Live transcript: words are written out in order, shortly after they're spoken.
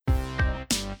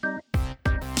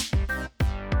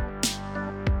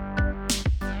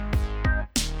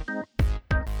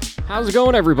How's it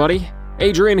going, everybody?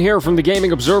 Adrian here from the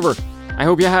Gaming Observer. I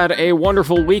hope you had a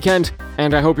wonderful weekend,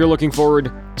 and I hope you're looking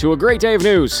forward to a great day of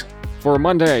news for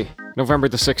Monday, November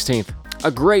the 16th.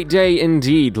 A great day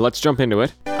indeed. Let's jump into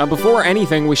it. Before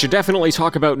anything, we should definitely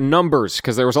talk about numbers,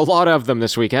 because there was a lot of them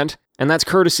this weekend, and that's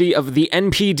courtesy of the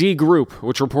NPD group,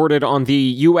 which reported on the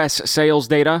US sales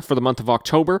data for the month of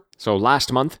October, so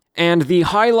last month. And the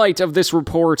highlight of this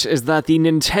report is that the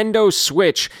Nintendo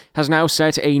Switch has now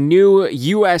set a new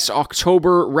US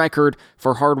October record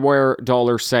for hardware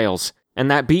dollar sales,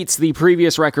 and that beats the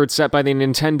previous record set by the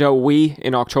Nintendo Wii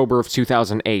in October of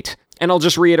 2008. And I'll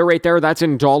just reiterate there, that's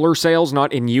in dollar sales,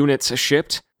 not in units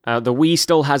shipped. The Wii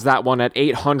still has that one at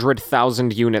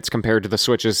 800,000 units compared to the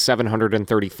Switch's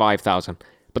 735,000.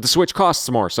 But the Switch costs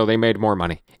more, so they made more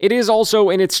money. It is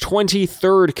also in its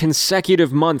 23rd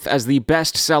consecutive month as the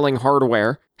best-selling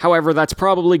hardware. However, that's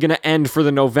probably going to end for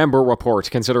the November report,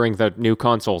 considering the new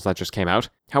consoles that just came out.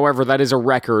 However, that is a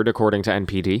record, according to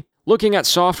NPD. Looking at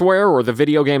software, or the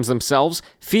video games themselves,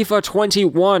 FIFA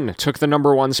 21 took the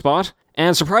number one spot.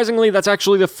 And surprisingly, that's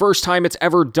actually the first time it's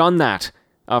ever done that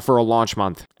for a launch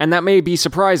month. And that may be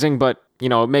surprising, but, you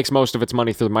know, it makes most of its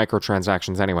money through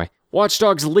microtransactions anyway. Watch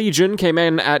Dogs Legion came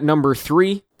in at number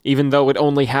 3, even though it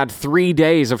only had 3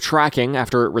 days of tracking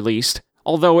after it released.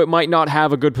 Although it might not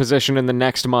have a good position in the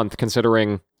next month,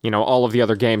 considering, you know, all of the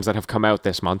other games that have come out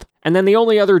this month. And then the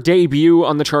only other debut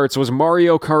on the charts was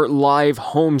Mario Kart Live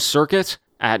Home Circuit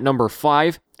at number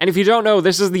 5. And if you don't know,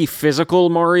 this is the physical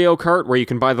Mario Kart, where you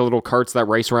can buy the little carts that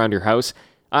race around your house.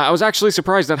 I was actually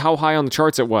surprised at how high on the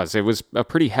charts it was. It was a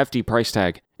pretty hefty price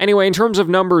tag. Anyway, in terms of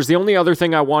numbers, the only other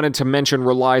thing I wanted to mention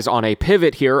relies on a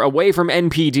pivot here, away from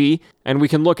NPD, and we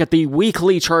can look at the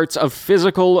weekly charts of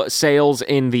physical sales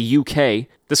in the UK.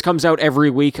 This comes out every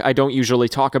week. I don't usually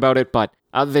talk about it, but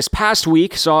this past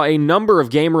week saw a number of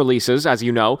game releases, as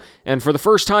you know, and for the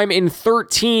first time in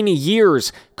 13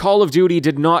 years, Call of Duty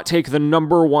did not take the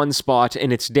number one spot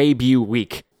in its debut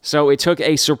week. So it took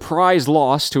a surprise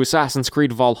loss to Assassin's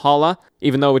Creed Valhalla.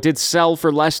 Even though it did sell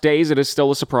for less days, it is still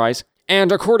a surprise.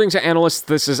 And according to analysts,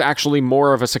 this is actually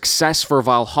more of a success for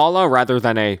Valhalla rather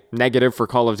than a negative for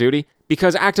Call of Duty,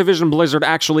 because Activision Blizzard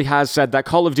actually has said that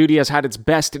Call of Duty has had its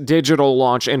best digital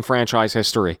launch in franchise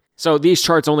history. So these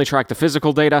charts only track the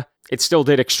physical data. It still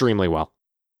did extremely well.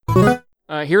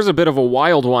 Here's a bit of a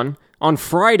wild one. On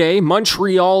Friday,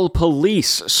 Montreal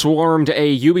police swarmed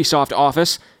a Ubisoft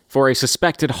office for a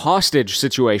suspected hostage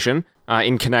situation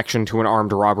in connection to an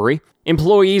armed robbery.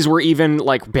 Employees were even,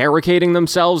 barricading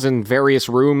themselves in various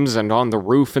rooms and on the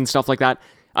roof and stuff like that.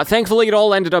 Thankfully, it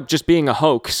all ended up just being a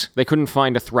hoax. They couldn't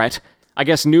find a threat. I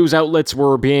guess news outlets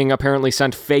were being apparently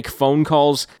sent fake phone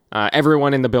calls.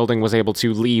 Everyone in the building was able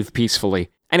to leave peacefully.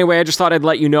 Anyway, I just thought I'd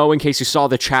let you know in case you saw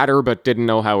the chatter but didn't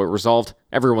know how it resolved.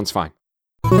 Everyone's fine.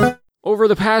 Over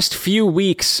the past few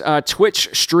weeks, Twitch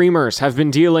streamers have been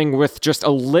dealing with just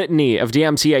a litany of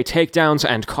DMCA takedowns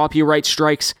and copyright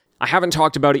strikes. I haven't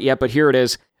talked about it yet, but here it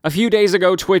is. A few days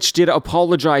ago, Twitch did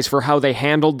apologize for how they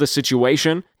handled the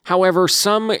situation. However,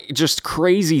 some just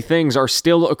crazy things are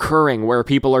still occurring where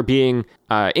people are being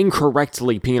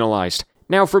incorrectly penalized.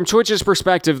 Now, from Twitch's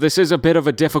perspective, this is a bit of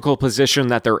a difficult position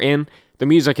that they're in. The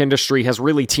music industry has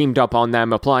really teamed up on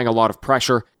them, applying a lot of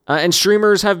pressure, and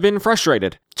streamers have been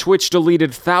frustrated. Twitch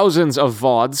deleted thousands of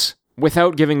VODs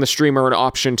without giving the streamer an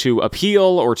option to appeal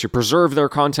or to preserve their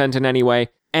content in any way,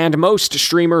 and most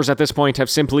streamers at this point have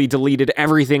simply deleted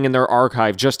everything in their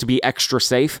archive just to be extra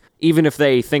safe, even if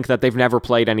they think that they've never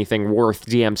played anything worth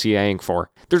DMCAing for.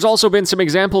 There's also been some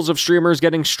examples of streamers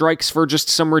getting strikes for just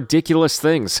some ridiculous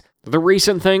things. The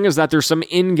recent thing is that there's some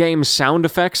in-game sound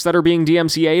effects that are being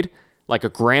DMCA'd, like a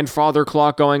grandfather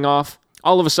clock going off.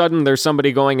 All of a sudden, there's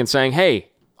somebody going and saying, hey,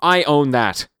 I own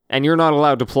that, and you're not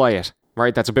allowed to play it.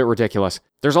 Right? That's a bit ridiculous.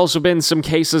 There's also been some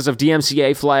cases of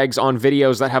DMCA flags on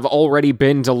videos that have already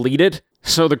been deleted,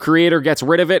 so the creator gets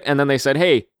rid of it, and then they said,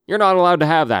 hey, you're not allowed to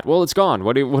have that. Well, it's gone.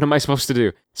 What am I supposed to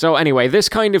do? So anyway, this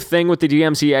kind of thing with the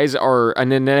DMCAs are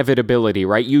an inevitability,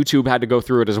 right? YouTube had to go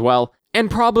through it as well,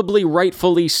 and probably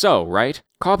rightfully so, right?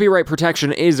 Copyright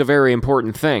protection is a very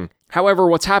important thing. However,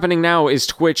 what's happening now is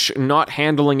Twitch not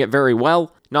handling it very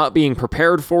well, not being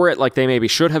prepared for it like they maybe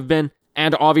should have been,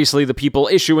 and obviously the people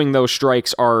issuing those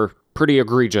strikes are pretty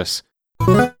egregious.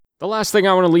 The last thing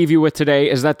I want to leave you with today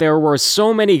is that there were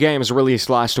so many games released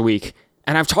last week,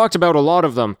 and I've talked about a lot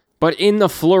of them, but in the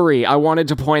flurry, I wanted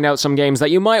to point out some games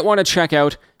that you might want to check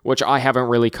out, which I haven't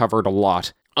really covered a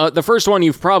lot. The first one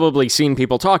you've probably seen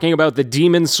people talking about, the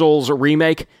Demon's Souls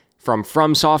remake from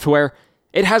Software.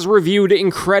 It has reviewed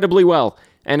incredibly well,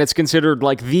 and it's considered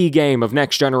like the game of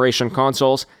next-generation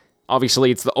consoles.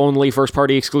 Obviously, it's the only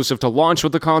first-party exclusive to launch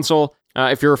with the console.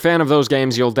 If you're a fan of those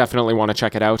games, you'll definitely want to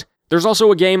check it out. There's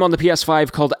also a game on the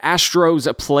PS5 called Astro's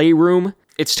Playroom.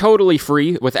 It's totally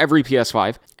free with every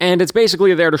PS5, and it's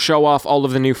basically there to show off all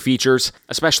of the new features,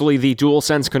 especially the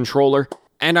DualSense controller.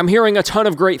 And I'm hearing a ton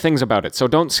of great things about it, so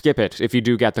don't skip it if you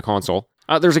do get the console.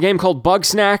 There's a game called Bug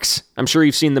Snacks. I'm sure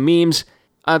you've seen the memes.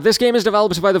 This game is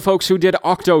developed by the folks who did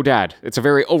Octodad. It's a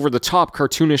very over-the-top,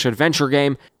 cartoonish adventure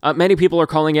game. Many people are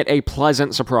calling it a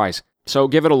pleasant surprise, so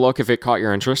give it a look if it caught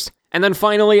your interest. And then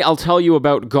finally, I'll tell you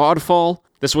about Godfall.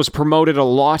 This was promoted a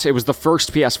lot. It was the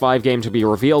first PS5 game to be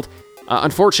revealed.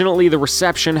 Unfortunately, the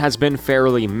reception has been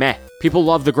fairly meh. People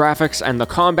love the graphics and the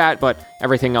combat, but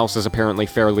everything else is apparently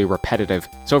fairly repetitive.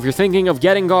 So if you're thinking of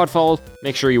getting Godfall,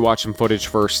 make sure you watch some footage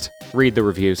first, read the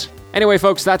reviews. Anyway,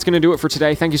 folks, that's going to do it for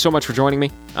today. Thank you so much for joining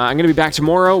me. I'm going to be back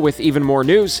tomorrow with even more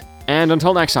news, and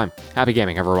until next time, happy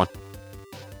gaming, everyone.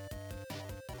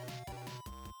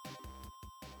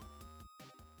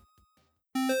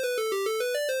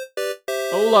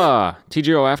 Hola,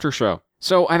 TGO After-Show.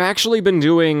 So I've actually been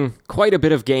doing quite a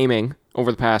bit of gaming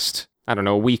over the past,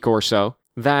 week or so,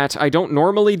 that I don't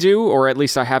normally do, or at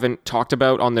least I haven't talked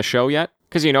about on the show yet.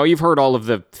 Because, you've heard all of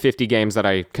the 50 games that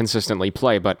I consistently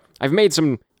play, but I've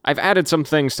added some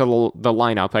things to the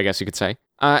lineup, I guess you could say.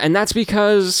 And that's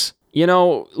because,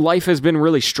 life has been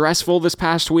really stressful this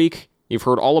past week. You've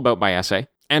heard all about my essay.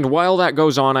 And while that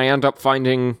goes on, I end up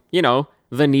finding,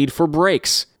 the need for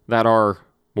breaks that are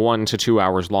 1 to 2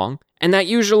 hours long. And that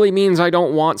usually means I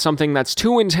don't want something that's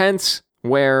too intense,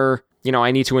 where,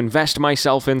 I need to invest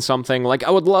myself in something. Like,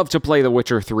 I would love to play The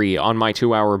Witcher 3 on my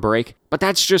 2-hour break, but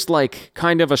that's just,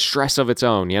 kind of a stress of its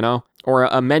own, Or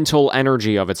a mental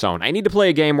energy of its own. I need to play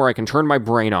a game where I can turn my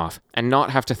brain off and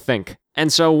not have to think.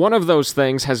 And so one of those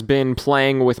things has been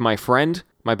playing with my friend,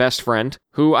 my best friend,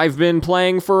 who I've been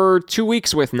playing for 2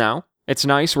 weeks with now. It's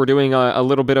nice. We're doing a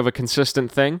little bit of a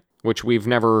consistent thing, which we've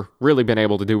never really been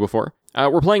able to do before.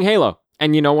 We're playing Halo.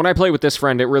 And, when I play with this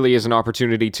friend, it really is an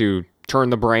opportunity to turn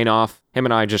the brain off. Him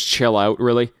and I just chill out,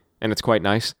 really, and it's quite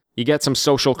nice. You get some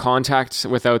social contact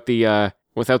without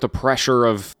the pressure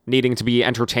of needing to be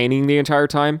entertaining the entire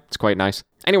time. It's quite nice.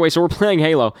 Anyway, so we're playing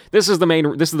Halo. This is the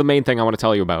main thing I want to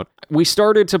tell you about. We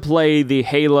started to play the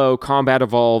Halo Combat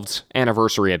Evolved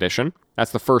Anniversary Edition.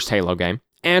 That's the first Halo game.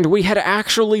 And we had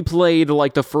actually played,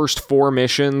 the first 4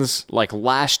 missions,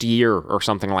 last year or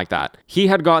something like that. He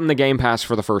had gotten the Game Pass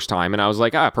for the first time, and I was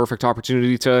like, perfect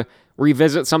opportunity to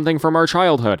revisit something from our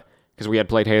childhood, because we had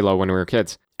played Halo when we were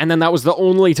kids. And then that was the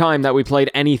only time that we played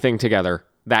anything together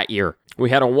that year. We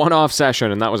had a one-off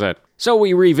session, and that was it. So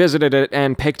we revisited it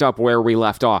and picked up where we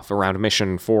left off, around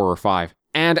mission 4 or 5.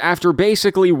 And after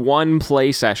basically one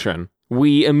play session,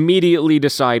 we immediately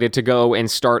decided to go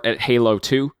and start at Halo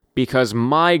 2, because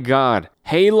my god,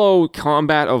 Halo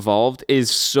Combat Evolved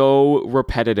is so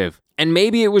repetitive. And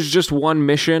maybe it was just one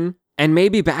mission, and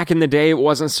maybe back in the day it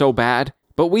wasn't so bad,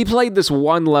 but we played this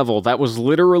one level that was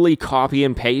literally copy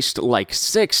and paste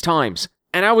 6 times.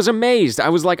 And I was amazed. I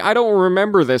was like, I don't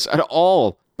remember this at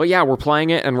all. But yeah, we're playing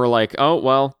it and we're like, oh,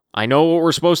 well, I know what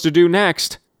we're supposed to do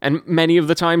next. And many of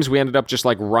the times we ended up just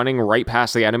running right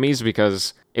past the enemies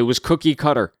because it was cookie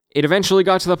cutter. It eventually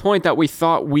got to the point that we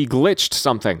thought we glitched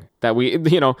something. That we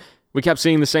kept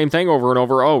seeing the same thing over and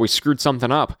over. Oh, we screwed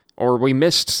something up. Or we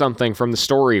missed something from the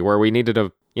story where we needed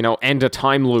to, end a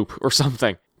time loop or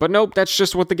something. But nope, that's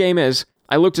just what the game is.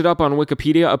 I looked it up on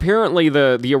Wikipedia. Apparently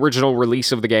the original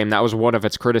release of the game, that was one of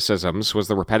its criticisms, was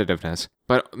the repetitiveness.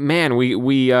 But man, we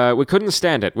couldn't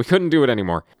stand it. We couldn't do it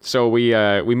anymore. So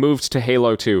we moved to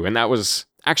Halo 2, and that was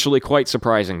actually quite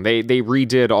surprising. They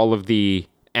redid all of the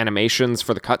animations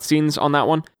for the cutscenes on that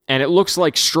one, and it looks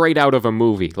like straight out of a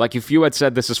movie. If you had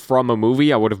said this is from a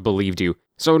movie, I would have believed you.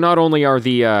 So not only are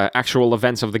the actual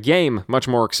events of the game much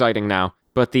more exciting now,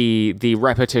 but the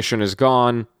repetition is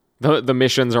gone. The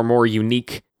missions are more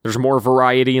unique. There's more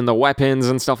variety in the weapons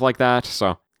and stuff like that.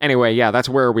 So anyway, yeah, that's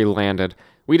where we landed.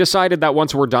 We decided that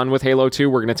once we're done with Halo 2,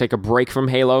 we're going to take a break from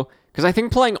Halo, because I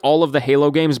think playing all of the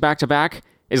Halo games back to back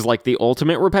is the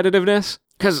ultimate repetitiveness.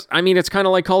 Because, it's kind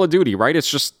of like Call of Duty, right?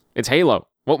 It's Halo.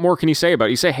 What more can you say about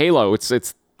it? You say Halo, it's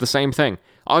the same thing.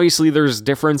 Obviously, there's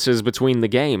differences between the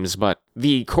games, but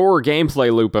the core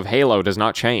gameplay loop of Halo does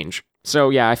not change. So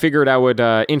yeah, I figured I would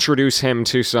introduce him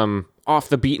to some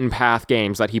off-the-beaten-path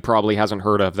games that he probably hasn't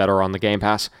heard of that are on the Game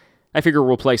Pass. I figure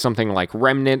we'll play something like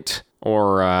Remnant,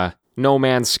 or No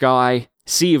Man's Sky,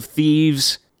 Sea of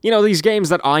Thieves. These games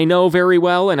that I know very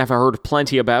well and have heard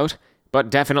plenty about, but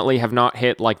definitely have not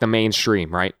hit the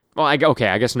mainstream, right? Well, I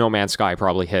guess No Man's Sky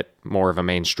probably hit more of a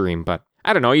mainstream, but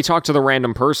I don't know, you talk to the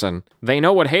random person. They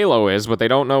know what Halo is, but they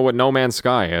don't know what No Man's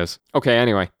Sky is. Okay,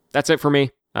 anyway, that's it for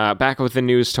me. Back with the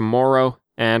news tomorrow,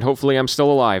 and hopefully I'm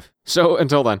still alive. So,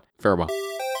 until then, farewell.